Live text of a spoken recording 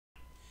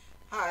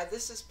Hi,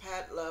 this is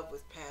Pat Love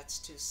with Pat's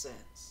Two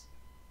Cents.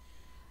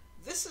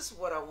 This is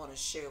what I want to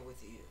share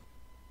with you.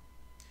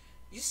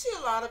 You see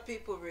a lot of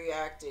people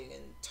reacting in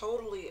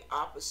totally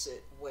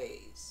opposite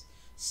ways.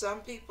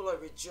 Some people are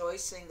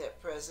rejoicing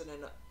that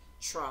President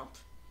Trump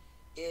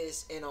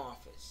is in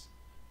office.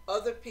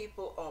 Other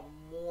people are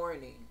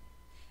mourning.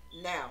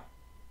 Now,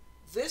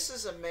 this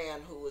is a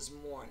man who is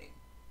mourning,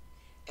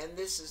 and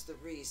this is the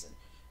reason.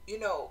 You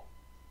know,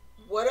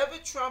 whatever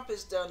Trump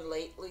has done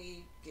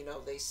lately,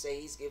 they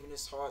say he's given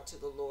his heart to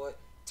the Lord.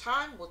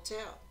 Time will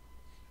tell.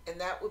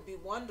 And that would be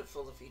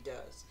wonderful if he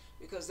does,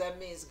 because that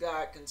means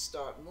God can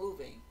start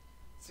moving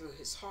through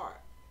his heart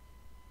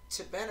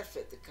to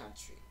benefit the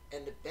country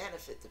and to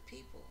benefit the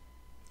people.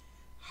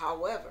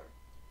 However,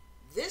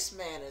 this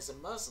man is a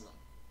Muslim.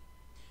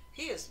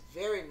 He is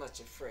very much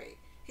afraid.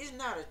 He's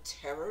not a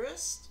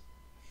terrorist.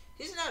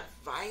 He's not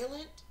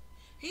violent.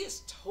 He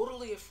is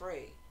totally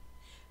afraid.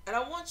 And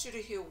I want you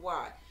to hear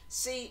why.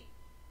 See,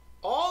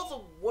 all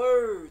the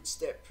words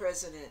that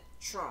President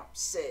Trump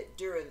said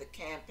during the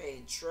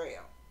campaign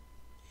trail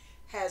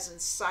has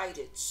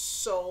incited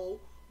so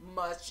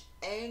much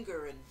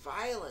anger and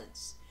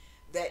violence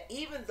that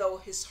even though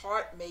his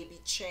heart may be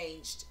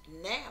changed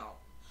now,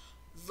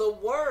 the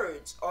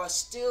words are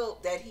still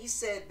that he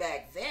said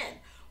back then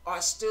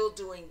are still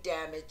doing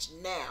damage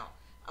now.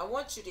 I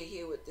want you to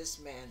hear what this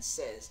man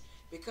says,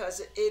 because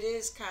it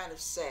is kind of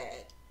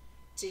sad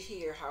to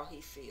hear how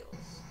he feels.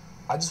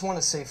 I just want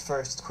to say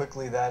first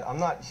quickly that I'm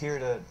not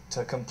here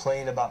to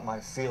complain about my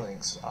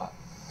feelings.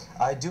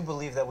 I do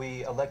believe that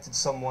we elected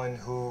someone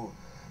who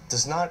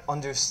does not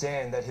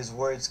understand that his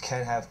words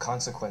can have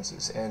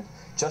consequences. And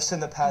just in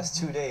the past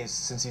 2 days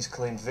since he's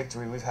claimed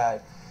victory, we've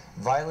had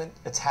violent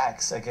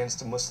attacks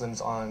against Muslims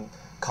on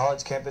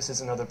college campuses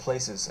and other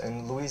places.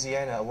 In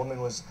Louisiana, a woman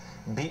was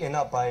beaten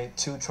up by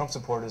 2 Trump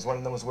supporters. One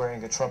of them was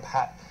wearing a Trump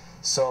hat.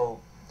 So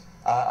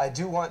I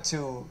do want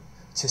to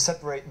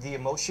separate the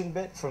emotion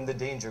bit from the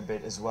danger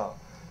bit as well.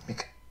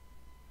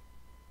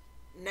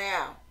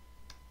 Now,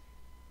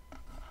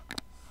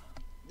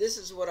 this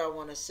is what I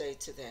want to say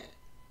to that.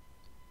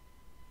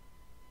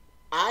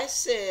 I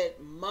said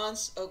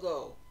months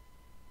ago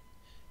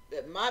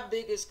that my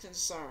biggest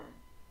concern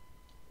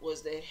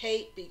was that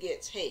hate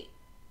begets hate.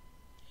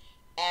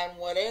 And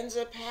what ends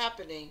up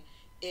happening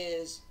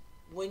is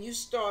when you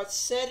start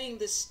setting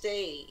the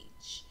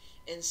stage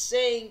and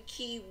saying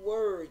key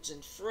words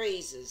and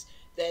phrases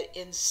that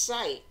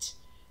incite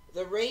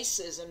the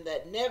racism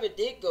that never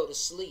did go to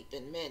sleep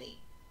in many,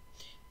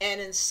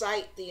 and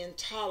incite the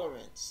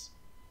intolerance.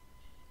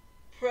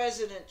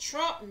 President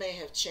Trump may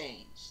have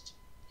changed.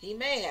 He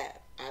may have.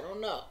 I don't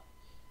know.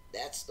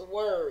 That's the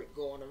word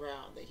going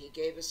around, that he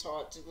gave his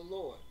heart to the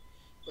Lord.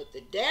 But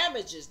the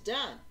damage is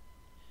done,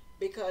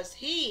 because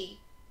he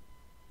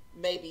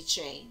may be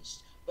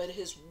changed, but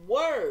his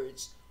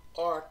words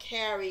are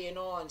carrying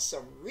on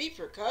some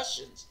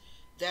repercussions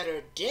that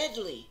are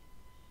deadly.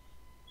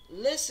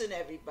 Listen,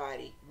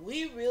 everybody,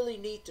 we really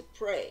need to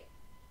pray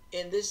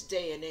in this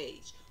day and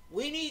age.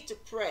 We need to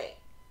pray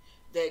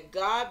that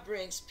God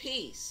brings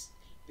peace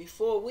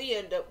before we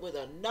end up with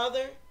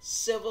another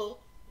civil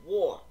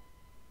war.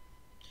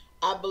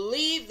 I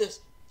believe the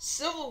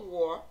civil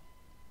war,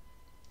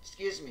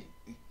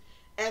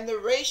 and the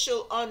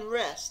racial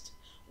unrest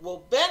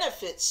will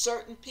benefit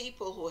certain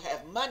people who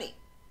have money,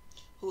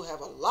 who have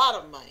a lot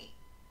of money.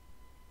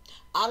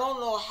 I don't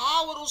know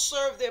how it'll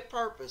serve their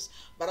purpose,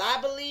 but I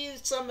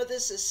believe some of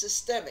this is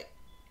systematic.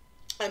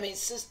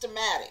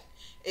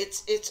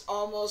 It's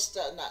almost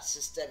not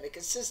systemic,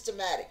 it's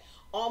systematic.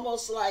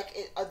 Almost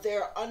like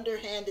there are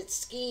underhanded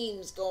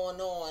schemes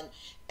going on,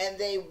 and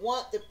they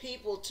want the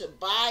people to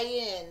buy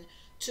in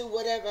to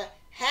whatever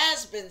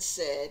has been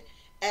said,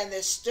 and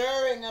they're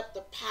stirring up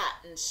the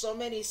pot in so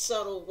many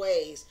subtle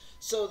ways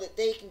so that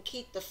they can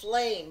keep the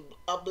flame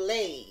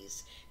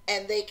ablaze,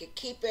 and they can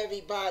keep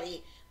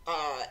everybody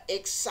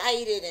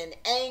excited and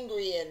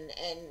angry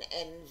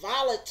and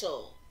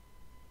volatile.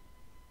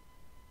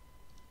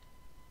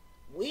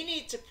 We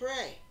need to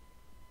pray.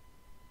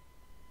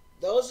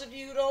 Those of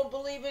you who don't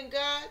believe in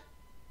God,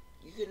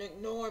 you can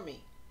ignore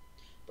me.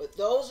 But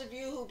those of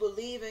you who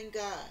believe in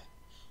God,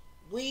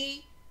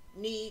 we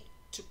need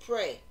to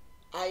pray.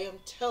 I am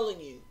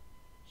telling you.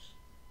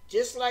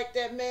 Just like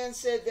that man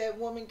said that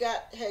woman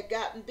had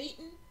gotten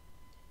beaten.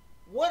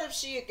 What if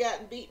she had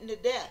gotten beaten to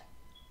death?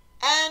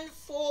 And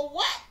for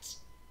what?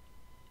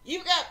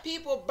 You got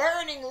people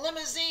burning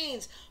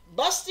limousines,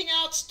 busting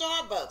out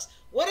Starbucks.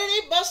 What are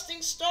they busting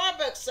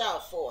Starbucks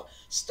out for?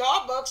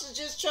 Starbucks is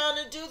just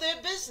trying to do their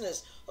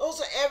business.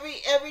 Those are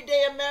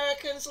everyday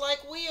Americans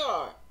like we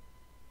are.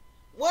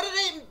 What are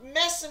they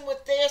messing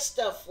with their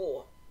stuff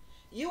for?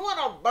 You want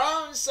to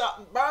burn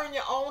something, burn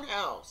your own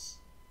house.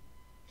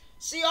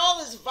 See, all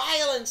this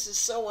violence is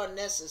so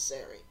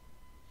unnecessary.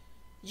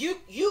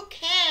 You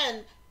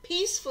can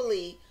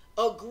peacefully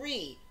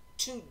agree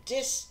to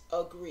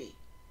disagree.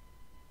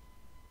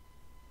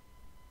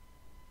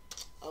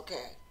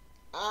 Okay,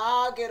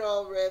 I'll get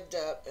all revved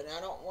up, and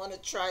I don't want to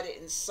try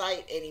to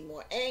incite any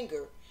more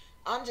anger.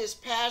 I'm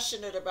just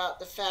passionate about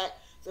the fact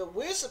that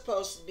we're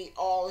supposed to be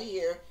all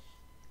here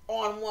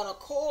on one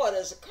accord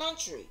as a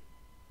country.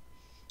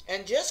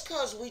 And just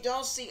because we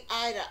don't see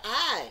eye to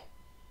eye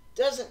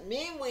doesn't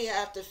mean we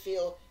have to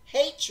feel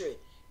hatred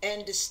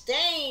and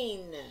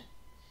disdain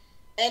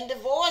and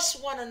divorce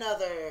one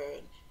another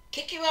and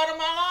kick you out of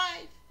my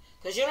life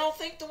because you don't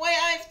think the way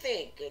I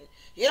think and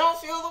you don't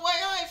feel the way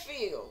I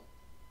feel.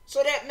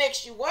 So that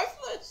makes you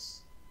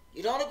worthless.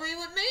 You don't agree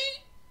with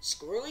me?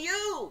 Screw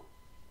you.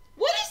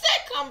 Where does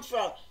that come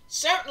from?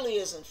 Certainly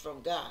isn't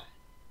from God.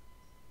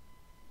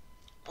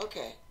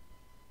 Okay.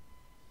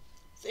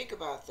 Think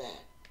about that.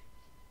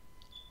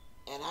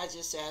 And I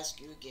just ask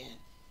you again.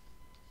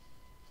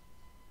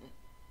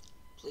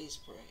 Please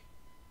pray.